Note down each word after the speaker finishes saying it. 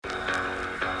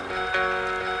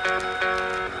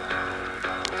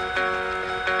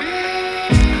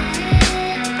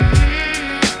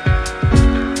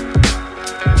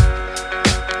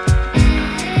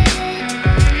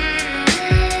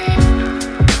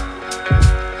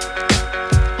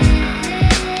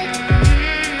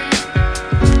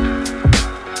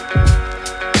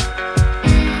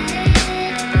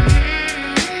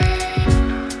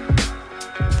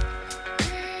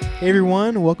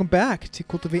welcome back to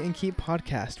Cultivate and Keep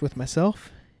podcast with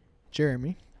myself,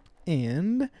 Jeremy,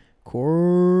 and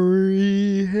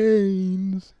Corey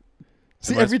Haynes.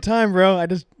 See, every time, bro,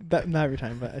 not every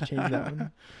time, but I changed that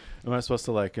one. Am I supposed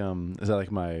to is that like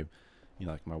my,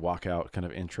 like my walkout kind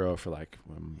of intro for like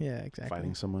when I'm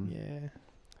fighting someone? Yeah.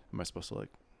 Am I supposed to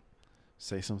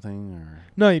say something or?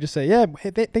 No, you just say, yeah, hey,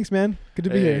 thanks, man. Good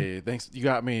to be here. Hey, thanks. You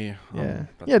got me. Yeah.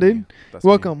 Yeah, dude. That's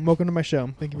welcome. me. Welcome to my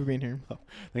show. Thank you for being here.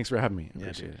 Thanks for having me. Yeah,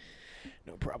 Appreciate it.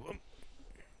 No problem.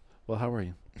 Well, how are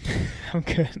you? I'm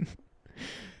good.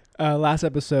 Last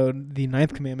episode, the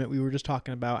 9th commandment, we were just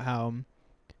talking about how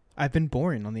I've been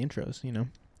boring on the intros,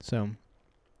 So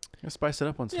Spice it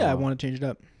up once in a I while. want to change it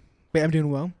up. But I'm doing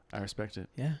well. I respect it.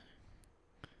 Yeah.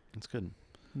 It's good.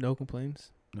 No complaints.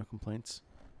 No complaints.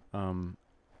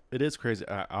 It is crazy.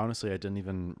 Honestly, I didn't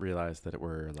even realize that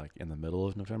we're in the middle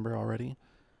of November already.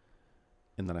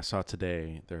 And then I saw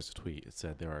today, there's a tweet. It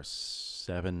said there are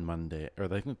 7 Mondays, or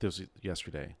I think this was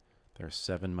yesterday. There are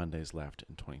 7 Mondays left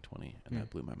in 2020, and that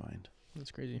blew my mind.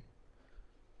 That's crazy.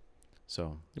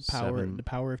 So the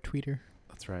power of Twitter.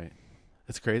 That's right.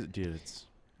 It's crazy, dude.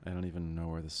 I don't even know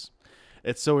where this.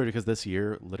 It's so weird because this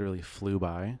year literally flew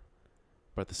by,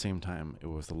 but at the same time, it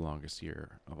was the longest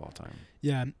year of all time.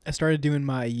 Yeah, I started doing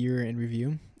my year in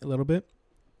review a little bit.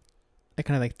 I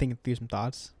kind of thinking through some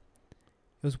thoughts.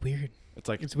 It was weird.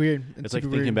 It's weird. It's like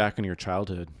thinking back on your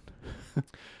childhood.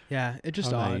 Yeah, it's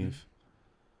just odd. Naive.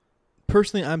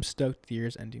 Personally, I'm stoked the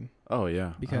year's ending. Oh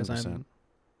yeah, because 100%. I'm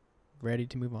ready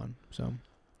to move on. So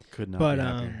could not. But be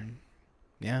happier.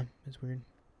 Yeah, it's weird.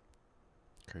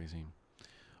 Crazy.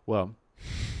 Well,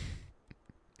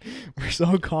 we're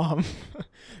so calm.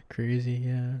 Crazy,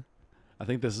 yeah. I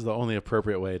think this is the only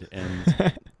appropriate way to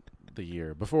end the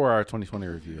year before our 2020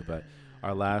 review, but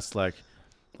our last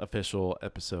official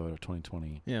episode of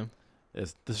 2020. Yeah.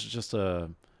 This is just a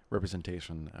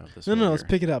representation of this. No, let's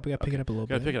pick it up. We gotta pick it up a little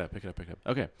bit. Pick it up.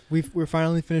 Okay. We're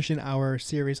finally finishing our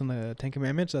series on the 10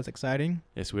 Commandments. So that's exciting.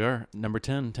 Yes, we are. Number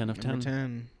 10 of 10. Number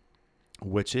 10.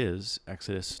 Which is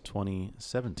Exodus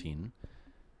 20:17.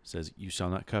 Says, "You shall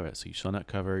not covet." So you shall not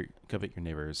covet your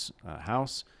neighbor's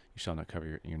house. You shall not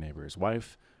covet your neighbor's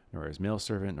wife, nor his male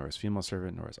servant, nor his female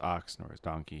servant, nor his ox, nor his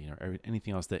donkey, nor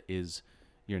anything else that is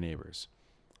your neighbor's.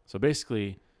 So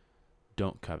basically,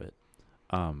 don't covet.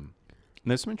 And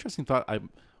there's some interesting thought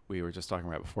we were just talking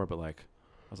about before, but I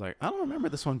was like, I don't remember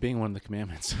this one being one of the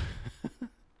commandments.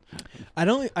 I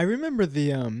remember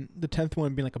the 10th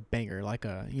one being a banger,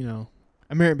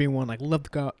 I remember it being one love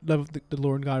the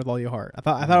Lord God of all your heart. I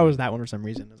thought it was that one for some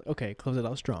reason. I was like, okay, close it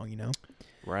out strong,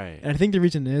 Right. And I think the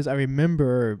reason is I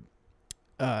remember,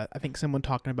 I think someone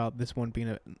talking about this one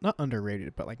being not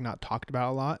underrated, but not talked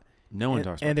about a lot. No one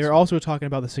talks about it. And they're also talking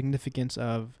about the significance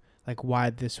of why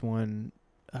this one,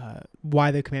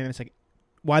 why the commandments,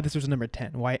 why this was number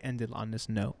 10, why it ended on this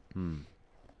note.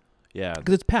 Yeah.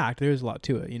 Because it's packed. There's a lot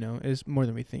to it, It's more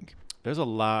than we think. There's a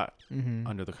lot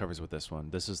under the covers with this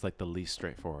one. This is the least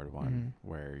straightforward one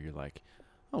where you're like,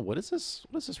 oh, what is this?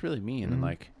 What does this really mean? And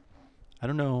I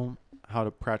don't know how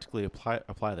to practically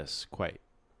apply this quite.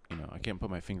 I can't put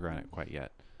my finger on it quite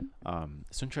yet.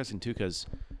 It's interesting too because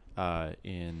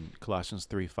in Colossians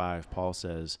 3:5, Paul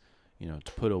says,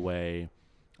 to put away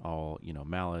all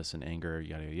malice and anger,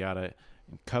 yada yada yada,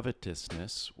 and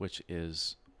covetousness, which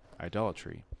is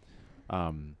idolatry.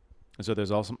 And so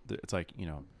there's also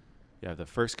you have the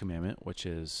first commandment, which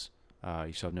is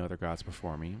you shall have no other gods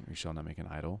before me, or you shall not make an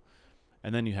idol.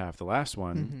 And then you have the last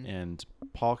one, and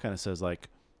Paul kind of says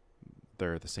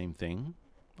they're the same thing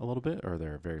a little bit, or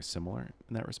they're very similar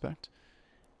in that respect.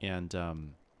 And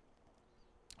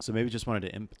so maybe just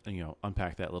wanted to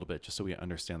unpack that a little bit, just so we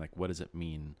understand what does it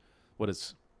mean? What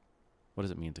does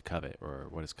it mean to covet, or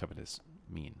what does covetous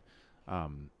mean?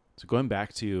 So going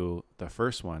back to the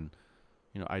first one,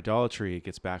 idolatry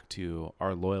gets back to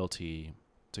our loyalty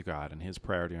to God and his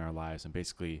priority in our lives, and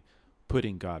basically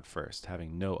putting God first,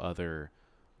 having no other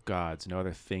gods, no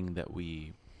other thing that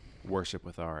we worship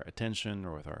with our attention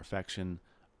or with our affection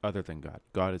other than God.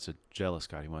 God is a jealous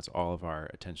God. He wants all of our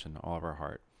attention, all of our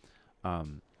heart.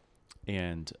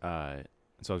 And so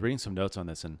I was reading some notes on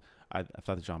this, and I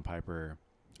thought that John Piper,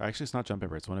 actually it's not John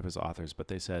Piper, it's one of his authors, but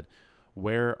they said,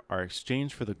 where our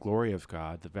exchange for the glory of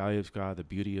God, the value of God, the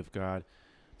beauty of God,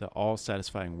 the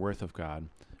all-satisfying worth of God,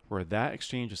 where that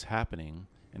exchange is happening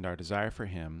and our desire for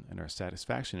him and our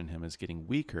satisfaction in him is getting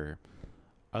weaker,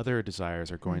 other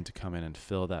desires are going to come in and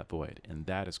fill that void, and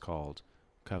that is called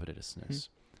covetousness.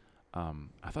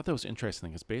 I thought that was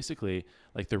interesting because basically,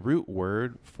 the root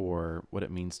word for what it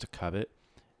means to covet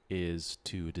is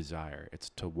to desire. It's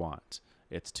to want.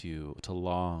 It's to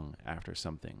long after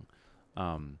something.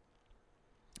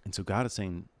 And so God is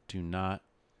saying, do not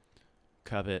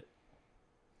covet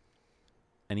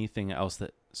anything else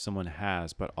that someone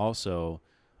has, but also,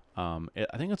 I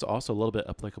think it's also a little bit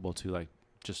applicable to like,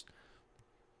 just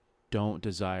don't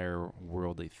desire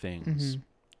worldly things,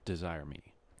 desire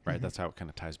me, right? That's how it kind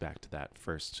of ties back to that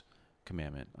first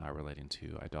commandment relating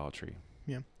to idolatry.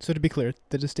 Yeah. So to be clear,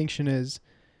 the distinction is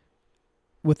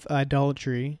with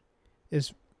idolatry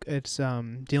it's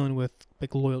dealing with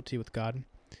like loyalty with God,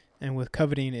 and with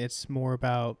coveting it's more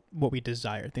about what we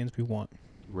desire, things we want.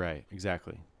 Right.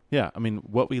 Exactly. Yeah. I mean,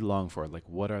 what we long for, like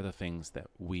what are the things that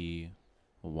we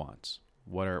want?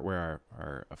 Where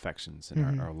our affections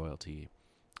and our loyalty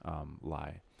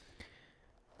lie?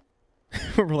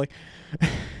 We're like,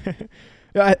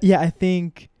 I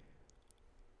think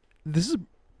this is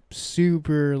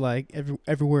super like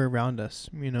everywhere around us,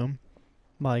 you know?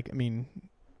 Like, I mean,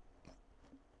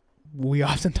 we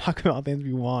often talk about things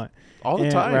we want all the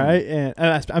time, right?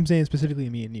 And I'm saying specifically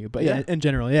me and you, but yeah, in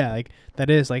general, yeah, like that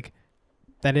is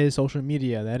social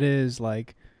media. That is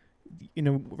like, you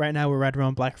know, right now we're right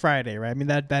around Black Friday, right? I mean,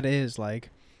 that is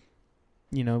like,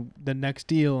 you know, the next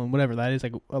deal and whatever. That is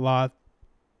like a lot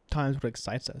of times what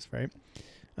excites us, right?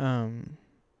 I'm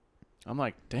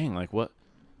like, dang, like what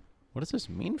does this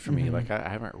mean for me? Like I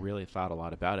haven't really thought a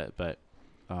lot about it, but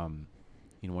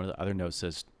you know, one of the other notes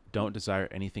says, don't desire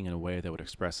anything in a way that would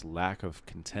express lack of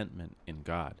contentment in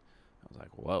God. I was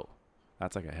like, whoa,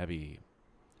 that's like a heavy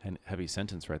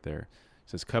sentence right there. It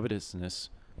says covetousness.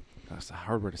 That's a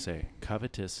hard word to say.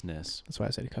 Covetousness. That's why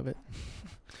I said covet.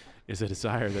 Is a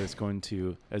desire that is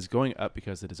going up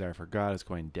because the desire for God is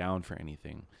going down for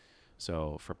anything.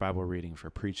 So for Bible reading, for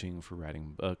preaching, for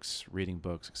writing books, reading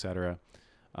books, etc.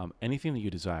 Anything that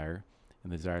you desire,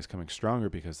 and the desire is coming stronger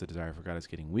because the desire for God is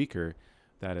getting weaker,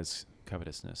 that is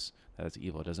covetousness. That is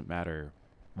evil. It doesn't matter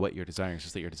what you're desiring. It's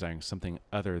just that you're desiring something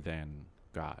other than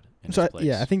God in His place.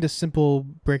 Yeah, I think the simple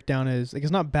breakdown is like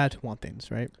it's not bad to want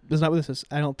things, right? That's not what this is.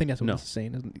 I don't think that's what this is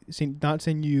saying. It's not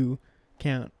saying you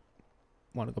can't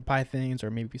want to go buy things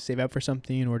or maybe save up for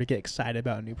something or to get excited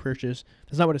about a new purchase.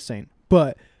 That's not what it's saying.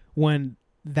 But when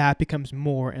that becomes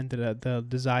more and the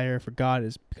desire for God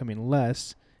is becoming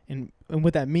less, and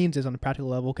what that means is on a practical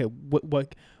level, okay,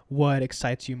 what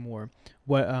excites you more?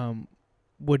 What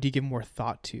do you give more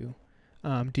thought to?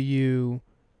 Would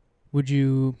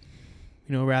you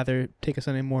rather take a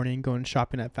Sunday morning going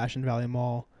shopping at Fashion Valley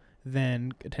Mall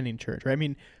than attending church, right? I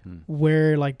mean,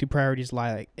 where like do priorities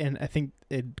lie? Like, and I think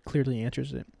it clearly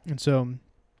answers it. And so,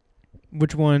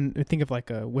 which one? Think of like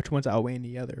which one's outweighing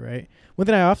the other, right? One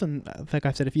thing I often, like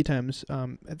I've said a few times, I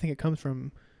think it comes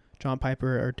from John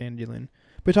Piper or Dan Gillen,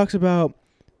 but he talks about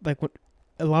like what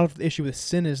a lot of the issue with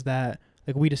sin is that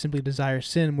like we just simply desire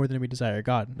sin more than we desire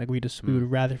God. Like we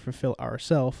would rather fulfill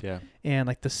ourselves. Yeah. And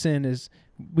like the sin is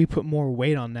we put more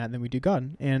weight on that than we do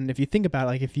God. And if you think about it,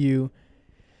 like if you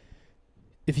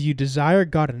desire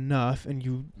God enough and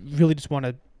you really just want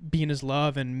to be in His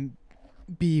love and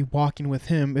be walking with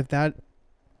Him, if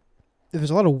there's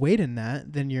a lot of weight in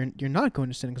that, then you're not going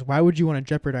to sin. Because why would you want to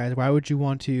jeopardize? Why would you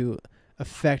want to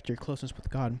affect your closeness with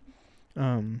God?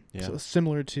 So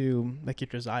similar to like your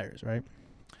desires, right?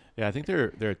 Yeah, I think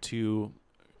there are two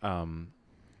kind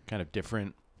of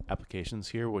different applications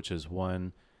here, which is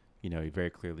one, he very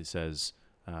clearly says,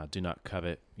 do not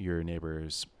covet your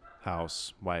neighbor's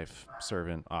house, wife,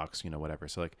 servant, ox, whatever.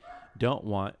 So like, don't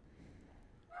want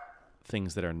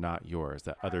things that are not yours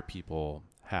that other people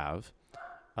have.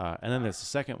 And then there's the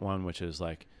second one, which is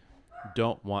like,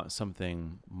 don't want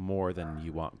something more than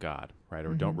you want God, right?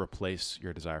 Or don't replace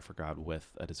your desire for God with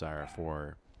a desire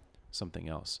for something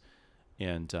else.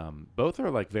 And both are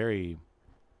like very,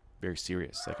 very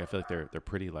serious. Like I feel like they're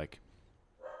pretty like,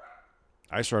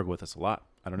 I struggle with this a lot.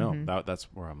 I don't know. That's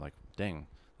where I'm like, dang,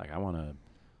 like I want a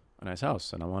nice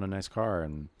house and I want a nice car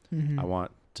and I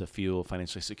want to feel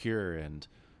financially secure and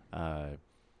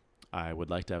I would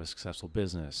like to have a successful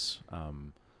business.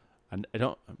 And I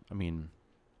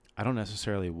don't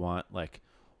necessarily want like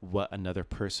what another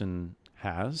person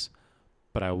has,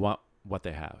 but I want what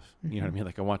they have. You know what I mean?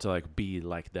 Like I want to like be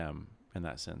like them in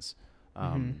that sense.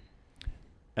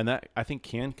 And that I think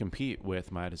can compete with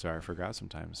my desire for God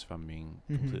sometimes, if I'm being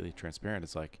completely transparent.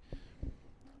 It's like,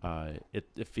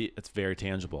 it's very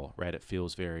tangible, right? It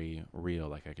feels very real.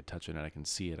 Like I could touch it and I can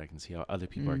see it. I can see how other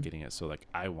people are getting it. So like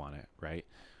I want it, right?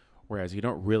 Whereas you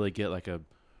don't really get like a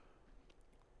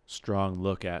strong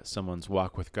look at someone's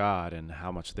walk with God and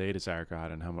how much they desire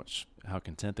God and how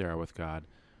content they are with God,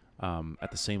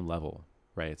 at the same level,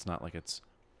 right? It's not like it's,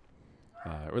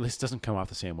 or at least it doesn't come off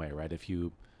the same way, right? If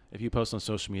you post on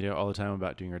social media all the time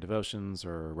about doing your devotions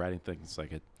or writing things,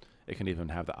 like it can even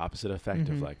have the opposite effect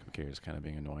of like, okay, you're just kind of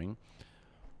being annoying.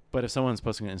 But if someone's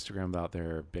posting on Instagram about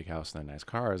their big house and their nice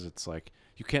cars, it's like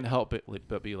you can't help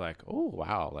but be like, oh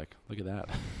wow, like look at that,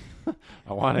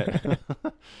 I want it.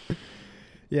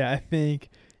 Yeah, I think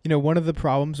one of the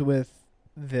problems with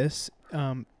this,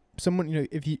 someone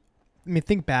if you,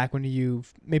 think back when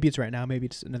maybe it's right now, maybe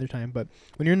it's another time, but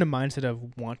when you're in the mindset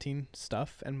of wanting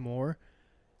stuff and more,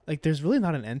 like there's really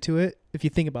not an end to it. If you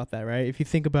think about that, right? If you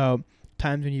think about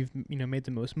times when you've made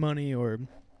the most money or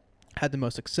had the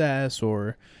most success,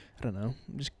 or I don't know,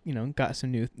 just got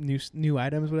some new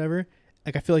items, whatever.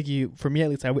 Like I feel like for me at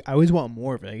least, I always want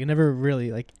more of it. Like, it never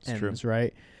really like ends,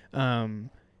 right? Like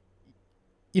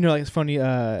it's funny.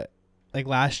 Like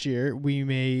last year we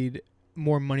made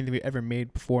more money than we ever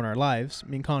made before in our lives,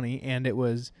 me and Connie, and it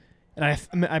was. And I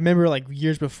remember like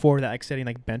years before that, like setting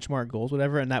like benchmark goals,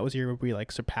 whatever, and that was the year where we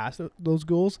like surpassed those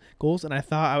goals, and I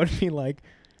thought I would be like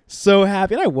so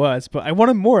happy, and I was, but I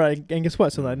wanted more. And guess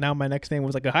what? So now my next thing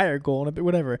was like a higher goal and a bit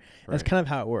whatever. Right. That's kind of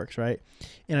how it works, right?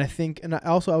 And I think, and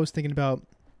I was thinking about,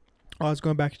 I was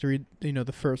going back to read,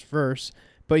 the first verse,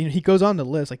 but he goes on to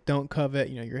list like, don't covet,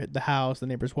 the house, the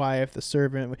neighbor's wife, the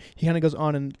servant. He kind of goes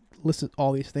on and lists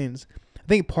all these things. I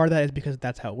think part of that is because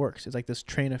that's how it works. It's like this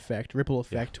train effect, ripple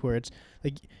effect, where it's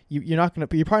like you're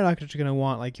probably not just gonna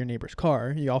want like your neighbor's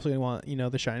car. You're also gonna want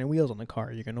the shiny wheels on the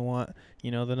car. You're gonna want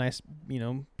the nice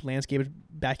landscaped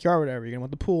backyard, whatever. You're gonna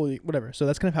want the pool, whatever. So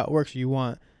that's kind of how it works. You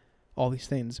want all these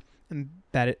things, and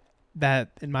that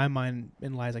in my mind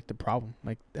lies like the problem.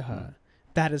 Like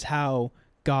that is how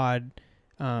God,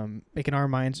 like in our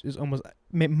minds, is almost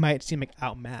might seem like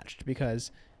outmatched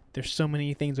because there's so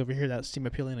many things over here that seem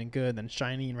appealing and good and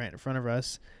shining right in front of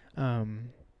us.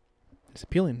 It's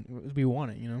appealing. We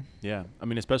want it, Yeah. I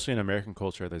mean, especially in American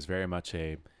culture, there's very much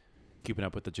a keeping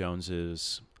up with the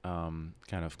Joneses kind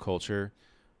of culture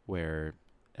where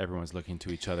everyone's looking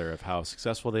to each other of how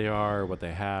successful they are, what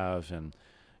they have, and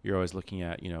you're always looking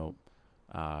at,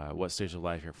 what stage of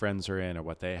life your friends are in or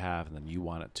what they have, and then you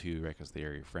want it too, right? Because they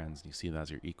are your friends and you see them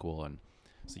as your equal, and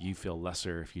so you feel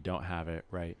lesser if you don't have it,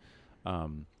 right?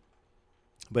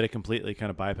 But it completely kind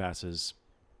of bypasses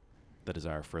the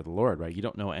desire for the Lord, right? You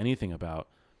don't know anything about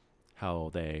how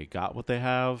they got what they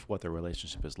have, what their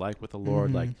relationship is like with the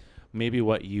Lord. Like maybe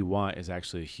what you want is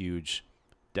actually a huge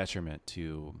detriment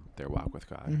to their walk with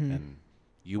God. And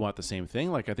you want the same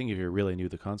thing. Like I think if you really knew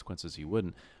the consequences, you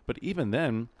wouldn't. But even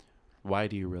then, why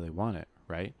do you really want it,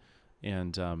 right?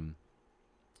 And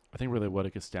I think really what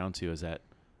it gets down to is that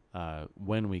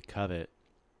when we covet,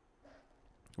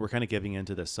 we're kind of giving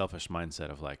into this selfish mindset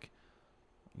of like,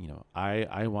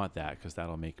 I want that because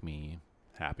that'll make me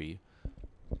happy.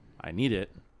 I need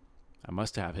it. I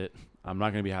must have it. I'm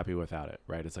not going to be happy without it,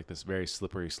 right? It's like this very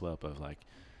slippery slope of like,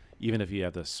 even if you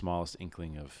have the smallest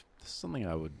inkling of something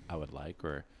I would like,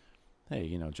 or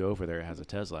hey, Joe over there has a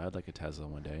Tesla. I'd like a Tesla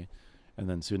one day. And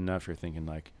then soon enough, you're thinking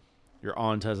like, you're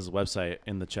on Tesla's website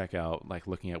in the checkout, like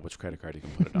looking at which credit card you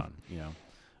can put it on,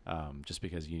 just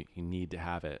because you need to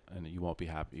have it and you won't be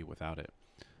happy without it.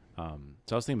 So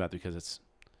I was thinking about it because it's,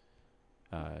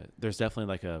 there's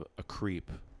definitely like a creep,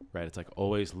 right? It's like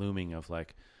always looming of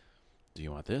like, do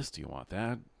you want this? Do you want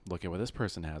that? Look at what this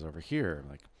person has over here.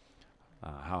 Like,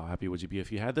 how happy would you be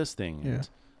if you had this thing? Yeah.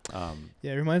 And,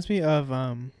 it reminds me of,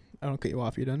 I don't cut you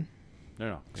off. You done?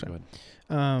 No, go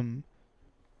ahead.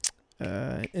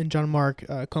 In John Mark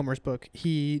Comer's book,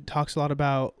 he talks a lot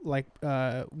about like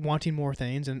wanting more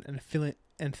things and feeling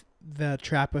and the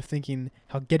trap of thinking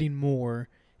how getting more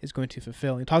is going to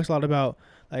fulfill. And he talks a lot about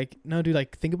like, no, dude,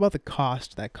 like think about the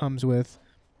cost that comes with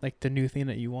like the new thing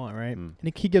that you want, right? And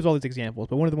he gives all these examples,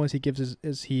 but one of the ones he gives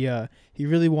is he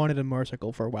really wanted a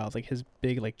motorcycle for a while. It's like his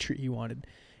big like treat he wanted,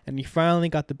 and he finally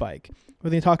got the bike. But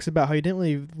then he talks about how he didn't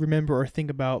really remember or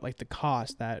think about like the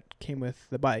cost that came with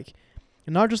the bike.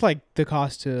 And not just like the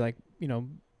cost to like,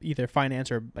 either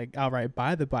finance or like outright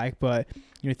buy the bike, but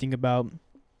think about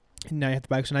now you have the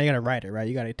bike, so now you got to ride it, right?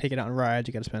 You got to take it out and ride.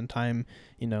 You got to spend time,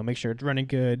 make sure it's running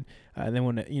good. And then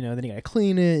when then you got to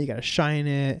clean it, you got to shine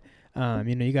it.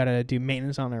 You got to do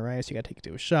maintenance on it, right? So you got to take it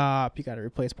to a shop. You got to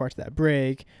replace parts of that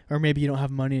brake, or maybe you don't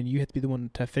have money and you have to be the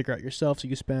one to figure out yourself. So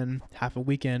you spend half a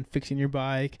weekend fixing your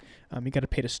bike. You got to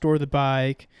pay to store the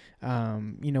bike.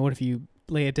 What if you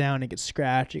lay it down and it gets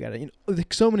scratched? You got to, there's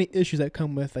so many issues that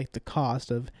come with like the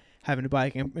cost of having a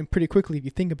bike, and pretty quickly, if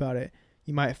you think about it,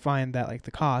 you might find that like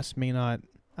the cost may not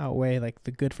outweigh like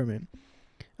the good from it.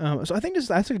 So I think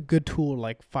that's a good tool to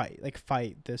like fight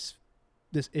this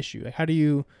issue. Like, how do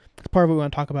you? Part of what we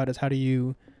want to talk about is how do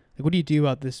you, like, what do you do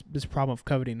about this problem of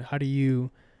coveting? How do you,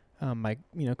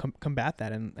 combat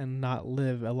that and not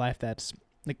live a life that's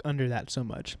like under that so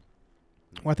much?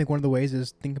 Well, I think one of the ways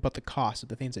is think about the cost of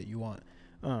the things that you want.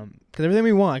 Because everything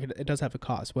we want, like, it does have a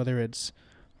cost. Whether it's,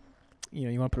 you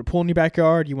know, you want to put a pool in your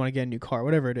backyard, you want to get a new car,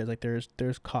 whatever it is. Like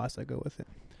there's costs that go with it.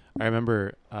 I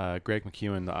remember Greg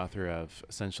McKeown, the author of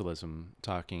Essentialism,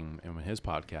 talking in his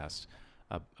podcast.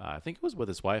 I think it was with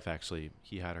his wife, actually.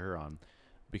 He had her on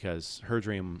because her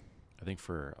dream, I think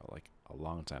for like a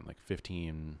long time, like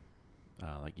 15,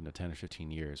 10 or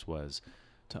 15 years, was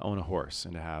to own a horse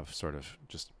and to have sort of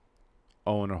just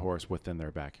own a horse within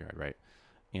their backyard, right?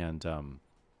 And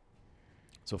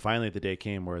so finally the day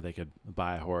came where they could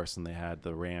buy a horse, and they had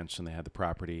the ranch and they had the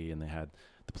property and they had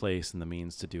the place and the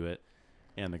means to do it.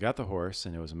 And they got the horse,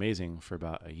 and it was amazing for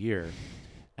about a year.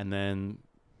 And then,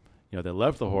 you know, they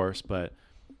loved the horse, but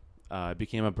it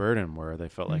became a burden where they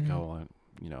felt like,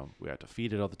 we had to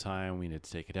feed it all the time. We needed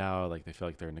to take it out. Like they felt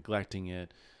like they're neglecting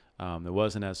it. It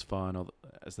wasn't as fun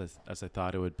as they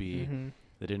thought it would be. Mm-hmm.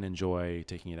 They didn't enjoy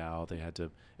taking it out. They had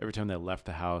to, every time they left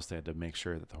the house, they had to make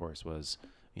sure that the horse was,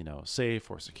 you know, safe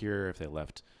or secure. If they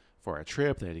left for a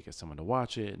trip, they had to get someone to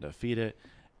watch it and to feed it.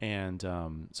 And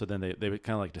so then they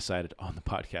kind of like decided on the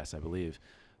podcast, I believe,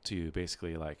 to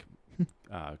basically like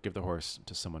give the horse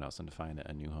to someone else and to find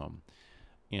a new home.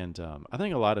 And I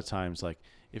think a lot of times, like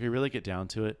if you really get down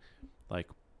to it, like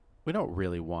we don't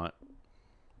really want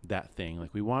that thing.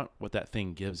 Like we want what that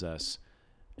thing gives us,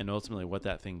 and ultimately what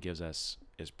that thing gives us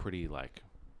is pretty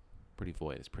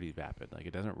void. It's pretty vapid. Like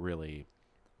it doesn't really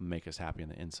make us happy on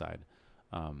the inside.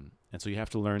 And so you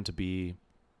have to learn to be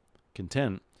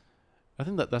content. I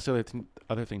think that's the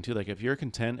other thing too. Like if you're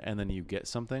content and then you get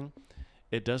something,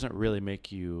 it doesn't really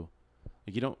make you,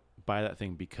 like you don't buy that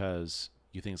thing because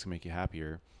you think it's gonna make you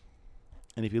happier.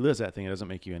 And if you lose that thing, it doesn't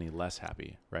make you any less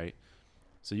happy, right?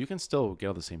 So you can still get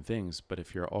all the same things, but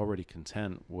if you're already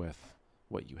content with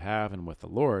what you have and with the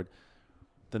Lord,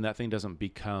 then that thing doesn't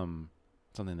become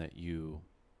something that you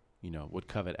would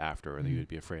covet after, or that you would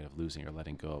be afraid of losing or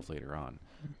letting go of later on.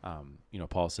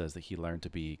 Paul says that he learned to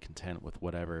be content with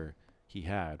whatever he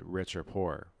had, rich or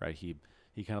poor, right? He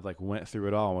kind of like went through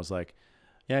it all and was like,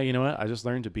 yeah, you know what? I just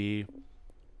learned to be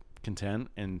content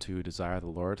and to desire the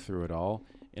Lord through it all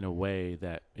in a way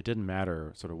that it didn't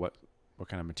matter sort of what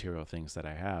kind of material things that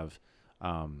I have.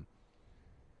 And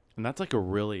that's like a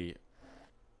really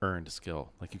earned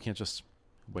skill. Like you can't just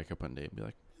wake up one day and be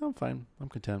like, oh, I'm fine. I'm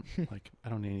content. Like I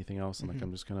don't need anything else. And like,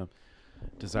 I'm just going to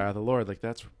desire the Lord. Like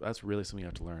that's really something you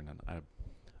have to learn. And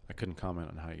I couldn't comment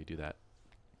on how you do that.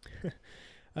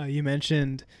 You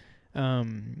mentioned,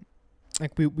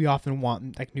 like we often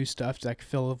want like new stuff to like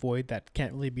fill a void that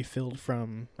can't really be filled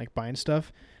from like buying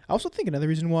stuff. I also think another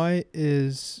reason why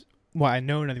is, well, I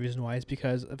know another reason why is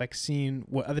because of like seeing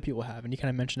what other people have, and you kind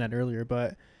of mentioned that earlier.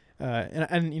 But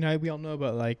and you know, we all know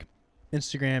about like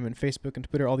Instagram and Facebook and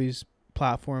Twitter, all these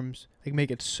platforms like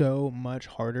make it so much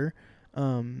harder.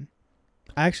 I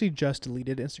actually just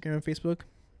deleted Instagram and Facebook.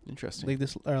 Interesting. Like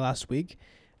this or last week.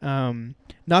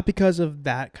 Not because of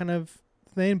that kind of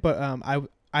thing, but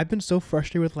I've been so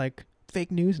frustrated with like fake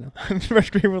news now. I'm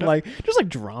frustrated with like just like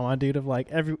drama, dude, of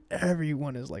like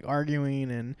everyone is like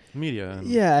arguing and media.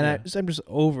 I'm just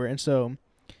over it. And so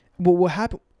what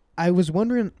happened, I was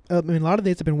wondering, a lot of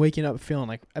days I've been waking up feeling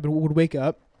like would wake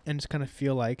up and just kind of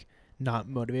feel like not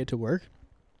motivated to work,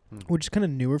 which is kind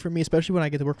of newer for me, especially when I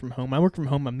get to work from home. I work from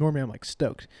home. I'm like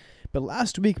stoked, but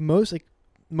last week most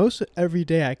every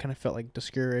day I kind of felt like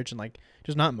discouraged and like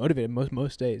just not motivated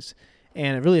most days,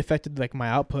 and it really affected like my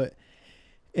output.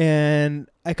 And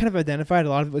I kind of identified a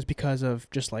lot of it was because of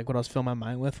just like what I was filling my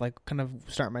mind with, like kind of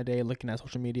starting my day looking at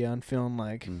social media and feeling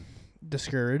like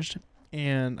discouraged.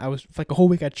 And I was like a whole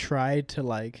week I tried to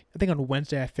like, I think on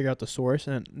Wednesday I figured out the source,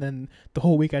 and then the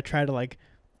whole week I tried to like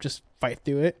just fight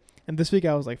through it. And this week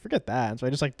I was like, forget that. And so I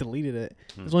just like deleted it.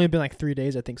 It's only been like 3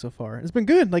 days I think so far. It's been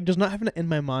good. Like just not having it in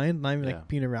my mind, not even like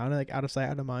being around it, like out of sight,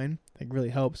 out of mind, like really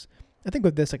helps. I think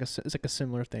with this, like it's like a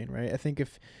similar thing, right? I think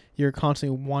if you're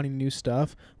constantly wanting new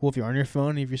stuff, well, if you're on your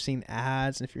phone, if you're seeing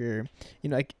ads, and if you're,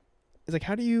 like, it's like,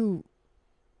 how do you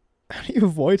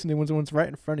avoid something when someone's right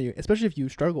in front of you, especially if you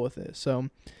struggle with it? So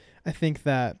I think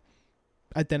that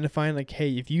identifying like,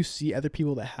 hey, if you see other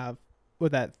people that have, or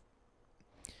that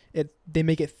they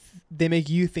make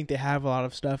you think they have a lot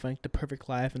of stuff, like the perfect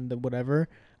life and the whatever,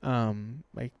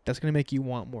 like that's going to make you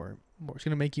want more. It's going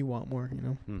to make you want more,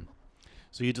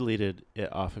 So you deleted it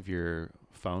off of your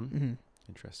phone? Mm-hmm.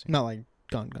 Interesting. Not like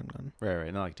gone.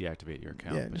 Right. Not like deactivate your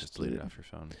account, but just delete it off your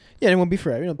phone. Yeah, it won't be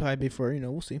forever. It'll probably be for,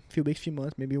 we'll see. A few weeks, few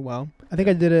months, maybe a while. I think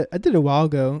I did it a while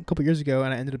ago, a couple years ago,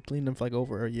 and I ended up deleting them for like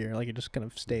over a year. Like it just kind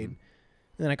of stayed. And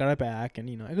then I got it back, and,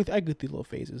 I go through little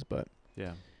phases, but.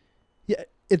 Yeah. Yeah,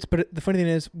 but the funny thing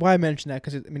is, why I mentioned that,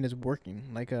 because it's working.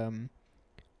 Like,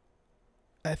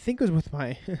 I think it was with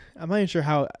my, I'm not even sure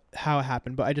how it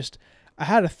happened, but I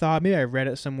had a thought. Maybe I read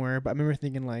it somewhere, but I remember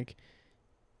thinking like,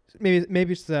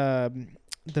 maybe it's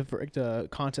the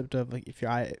concept of like if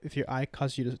your eye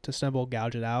causes you to stumble,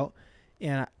 gouge it out.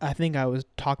 And I think I was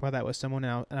talking about that with someone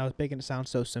now, and I was making it sound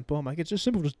so simple. I'm like, it's just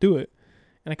simple, just do it.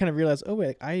 And I kind of realized, oh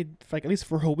wait, like at least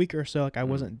for a whole week or so, like I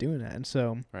wasn't doing that, and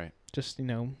so right, just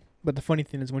But the funny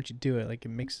thing is, once you do it, like it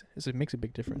makes a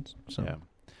big difference. So yeah,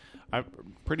 I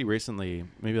pretty recently,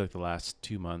 maybe like the last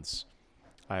 2 months,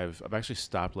 I've actually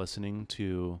stopped listening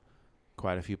to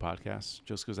quite a few podcasts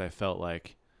just because I felt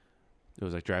like it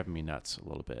was like driving me nuts a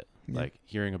little bit, like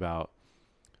hearing about.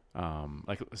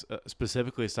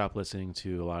 Specifically stop listening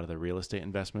to a lot of the real estate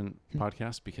investment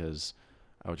podcasts because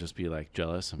I would just be like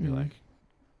jealous and be like,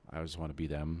 I just want to be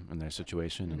them in their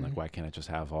situation. And like, why can't I just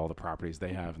have all the properties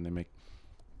they have and they make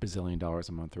 $bazillion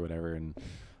a month or whatever and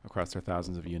across their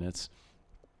thousands of units.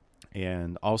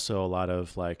 And also a lot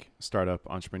of like startup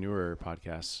entrepreneur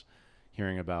podcasts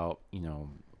hearing about,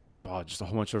 just a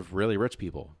whole bunch of really rich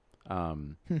people.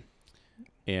 And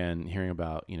hearing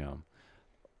about,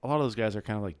 a lot of those guys are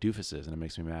kind of like doofuses, and it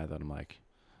makes me mad that I'm like,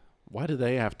 why do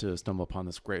they have to stumble upon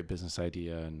this great business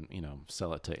idea and,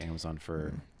 sell it to Amazon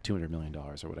for $200 million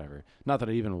or whatever? Not that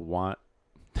I even want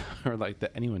or like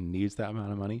that anyone needs that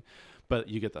amount of money, but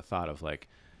you get the thought of like,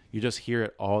 you just hear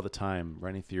it all the time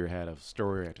running through your head of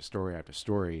story after story after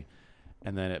story.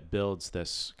 And then it builds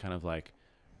this kind of like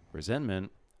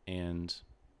resentment and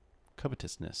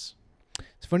covetousness.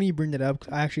 It's funny you bring that up.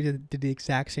 I actually did the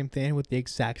exact same thing with the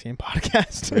exact same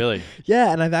podcast. Really?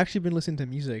 Yeah, and I've actually been listening to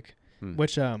music,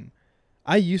 which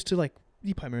I used to like.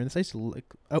 You probably remember this. I used to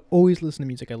I always listen to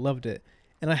music. I loved it,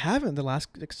 and I haven't the last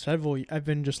several. I've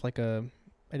been just like I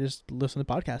just listen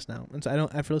to podcasts now, and so I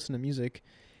don't ever listen to music.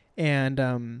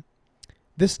 And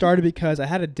this started because I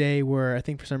had a day where I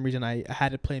think for some reason I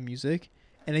had to play music,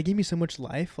 and it gave me so much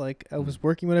life. Like I was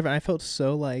working whatever, and I felt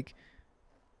so like,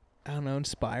 I don't know,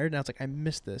 inspired. And I was like, I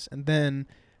missed this. And then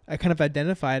I kind of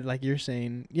identified, like you're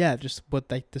saying, just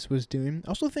what like this was doing. I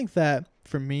also think that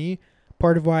for me,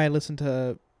 part of why I listen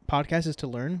to podcasts is to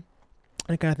learn.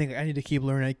 I kind of think I need to keep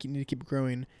learning. I need to keep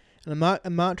growing. And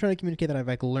I'm not trying to communicate that I've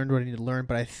like learned what I need to learn,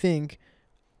 but I think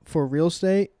for real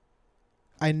estate,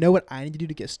 I know what I need to do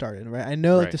to get started, right? I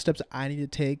know like the steps that I need to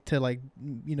take to like,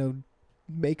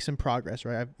 make some progress,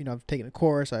 right? I've taken a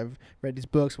course, I've read these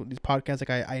books, these podcasts.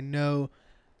 Like I know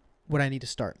what I need to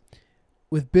start.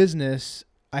 With business,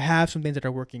 I have some things that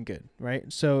are working good,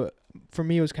 right? So for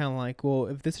me, it was kind of like, well,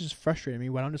 if this is just frustrating me,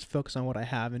 why don't I just focus on what I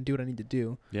have and do what I need to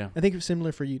do? Yeah. I think it's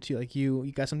similar for you too. Like you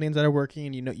got some things that are working,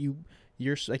 and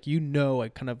you're like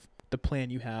like kind of the plan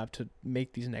you have to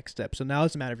make these next steps. So now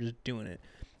it's a matter of just doing it.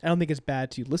 I don't think it's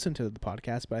bad to listen to the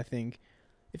podcast, but I think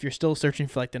if you're still searching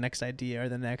for like the next idea or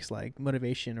the next like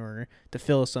motivation or to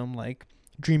fill some like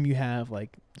dream you have,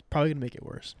 like it's probably gonna make it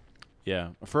worse. Yeah.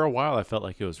 For a while, I felt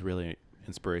like it was really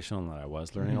inspirational and that I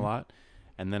was learning a lot.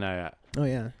 And then I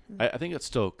think it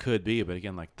still could be. But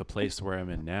again, like the place where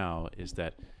I'm in now is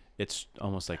that it's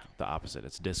almost like the opposite.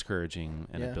 It's discouraging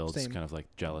and it builds kind of like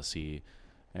jealousy.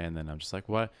 And then I'm just like,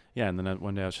 what? Yeah. And then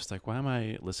one day I was just like, why am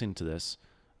I listening to this?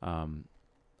 I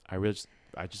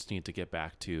just need to get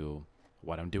back to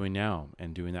what I'm doing now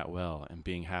and doing that well and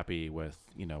being happy with,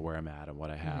 where I'm at and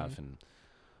what I have.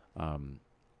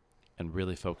 And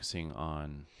really focusing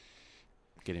on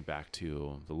getting back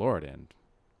to the Lord and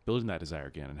building that desire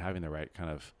again and having the right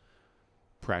kind of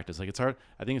practice. Like it's hard,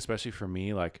 I think, especially for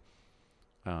me, like,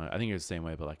 I think it's the same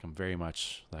way, but like, I'm very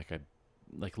much like, I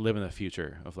like live in the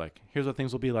future of like, here's what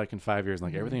things will be like in 5 years.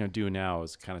 And like everything I do now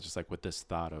is kind of just like with this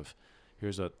thought of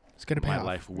here's what it's gonna my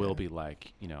life will be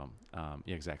like,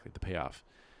 exactly, the payoff.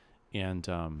 And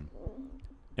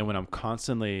when I'm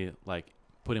constantly like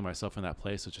putting myself in that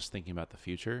place of just thinking about the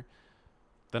future,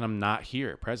 then I'm not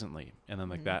here presently. And then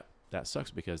like that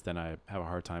sucks because then I have a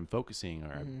hard time focusing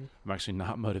or I'm actually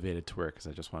not motivated to work because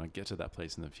I just want to get to that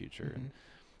place in the future. And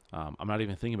I'm not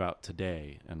even thinking about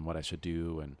today and what I should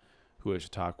do and who I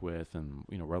should talk with and,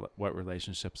 what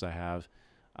relationships I have.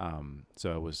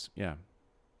 So it was, it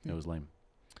was lame.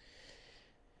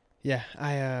 Yeah.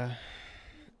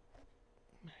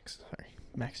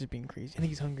 Max is being crazy. I think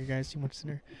he's hungry, guys. He wants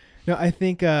dinner. No, I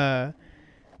think,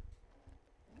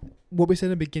 what we said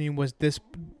in the beginning was this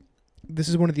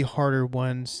is one of the harder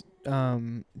ones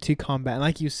to combat. And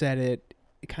like you said, it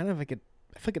kind of like I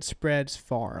feel like it spreads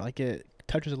far. Like it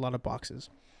touches a lot of boxes.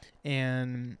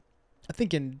 And I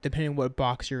think depending on what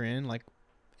box you're in, like,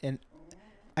 and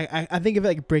I think of it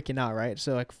like breaking out, right?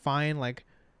 So like find like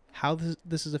how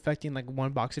this is affecting like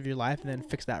one box of your life and then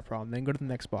fix that problem. Then go to the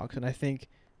next box. And I think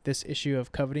this issue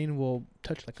of coveting will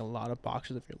touch like a lot of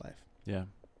boxes of your life. Yeah.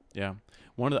 Yeah.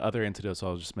 One of the other antidotes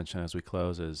I'll just mention as we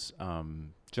close is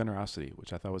generosity,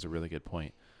 which I thought was a really good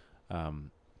point.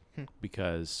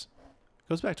 Because it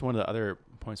goes back to one of the other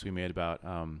points we made about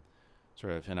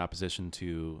sort of in opposition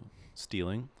to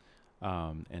stealing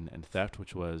and theft,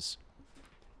 which was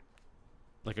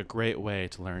like a great way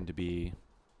to learn to be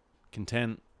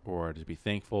content or to be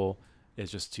thankful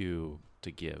is just to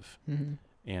give. Mm-hmm.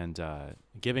 And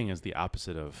giving is the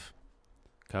opposite of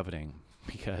coveting,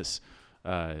 because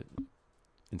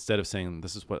instead of saying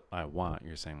this is what I want,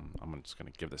 you're saying I'm just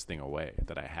going to give this thing away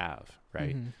that I have,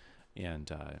 right? Mm-hmm.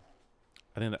 And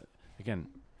I think that, again,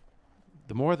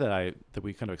 the more that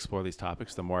we kind of explore these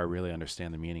topics, the more I really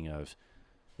understand the meaning of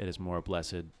it is more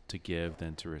blessed to give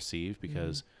than to receive,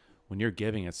 because when you're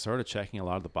giving, it's sort of checking a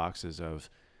lot of the boxes of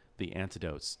the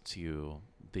antidotes to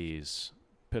these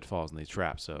pitfalls and these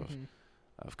traps of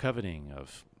coveting,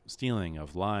 of stealing,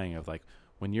 of lying, of like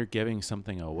when you're giving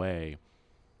something away,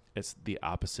 it's the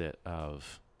opposite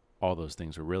of all those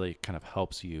things. It really kind of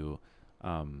helps you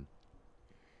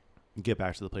get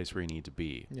back to the place where you need to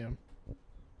be. Yeah.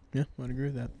 Yeah, I would agree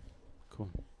with that. Cool.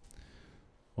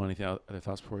 Well, anything other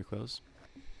thoughts before we close?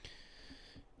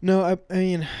 No, I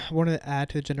mean, I wanted to add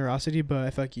to the generosity, but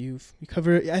I feel like you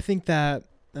covered it. I think that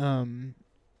when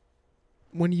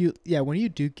you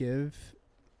do give,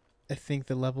 I think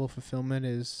the level of fulfillment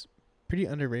is pretty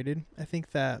underrated. I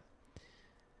think that,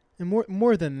 and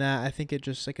more than that, I think it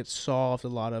just like it solved a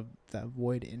lot of that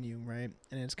void in you, right?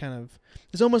 And it's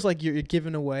almost like you're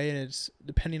giving away, and it's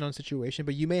depending on the situation,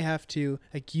 but you may have to,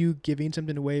 like, you giving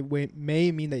something away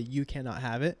may mean that you cannot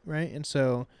have it, right? And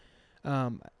so,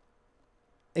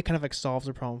 it kind of like solves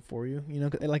the problem for you, you know,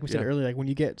 like we said earlier, like when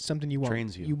you get something you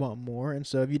want, you want more. And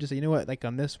so if you just say, you know what, like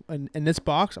on this, in this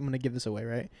box, I'm going to give this away,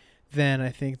 right? Then I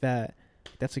think that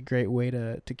that's a great way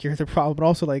to cure the problem. But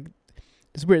also, like,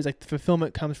 it's weird. It's like the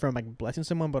fulfillment comes from like blessing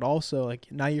someone, but also like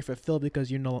now you're fulfilled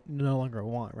because you no longer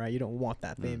want, right? You don't want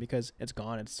that thing because it's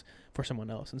gone. It's for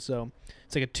someone else. And so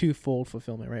it's like a twofold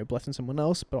fulfillment, right? Blessing someone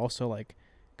else, but also like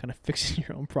kind of fixing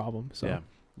your own problem. So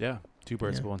yeah. Two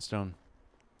birds with one stone.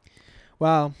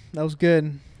 Wow, that was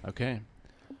good. Okay.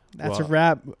 That's a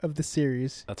wrap of the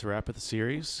series. That's a wrap of the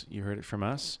series. You heard it from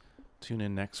us. Tune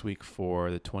in next week for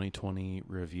the 2020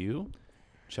 review.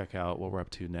 Check out what we're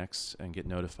up to next and get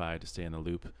notified to stay in the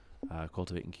loop.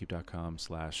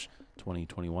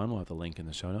 cultivateandkeep.com/2021. We'll have the link in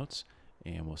the show notes,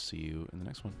 and we'll see you in the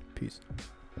next one. Peace.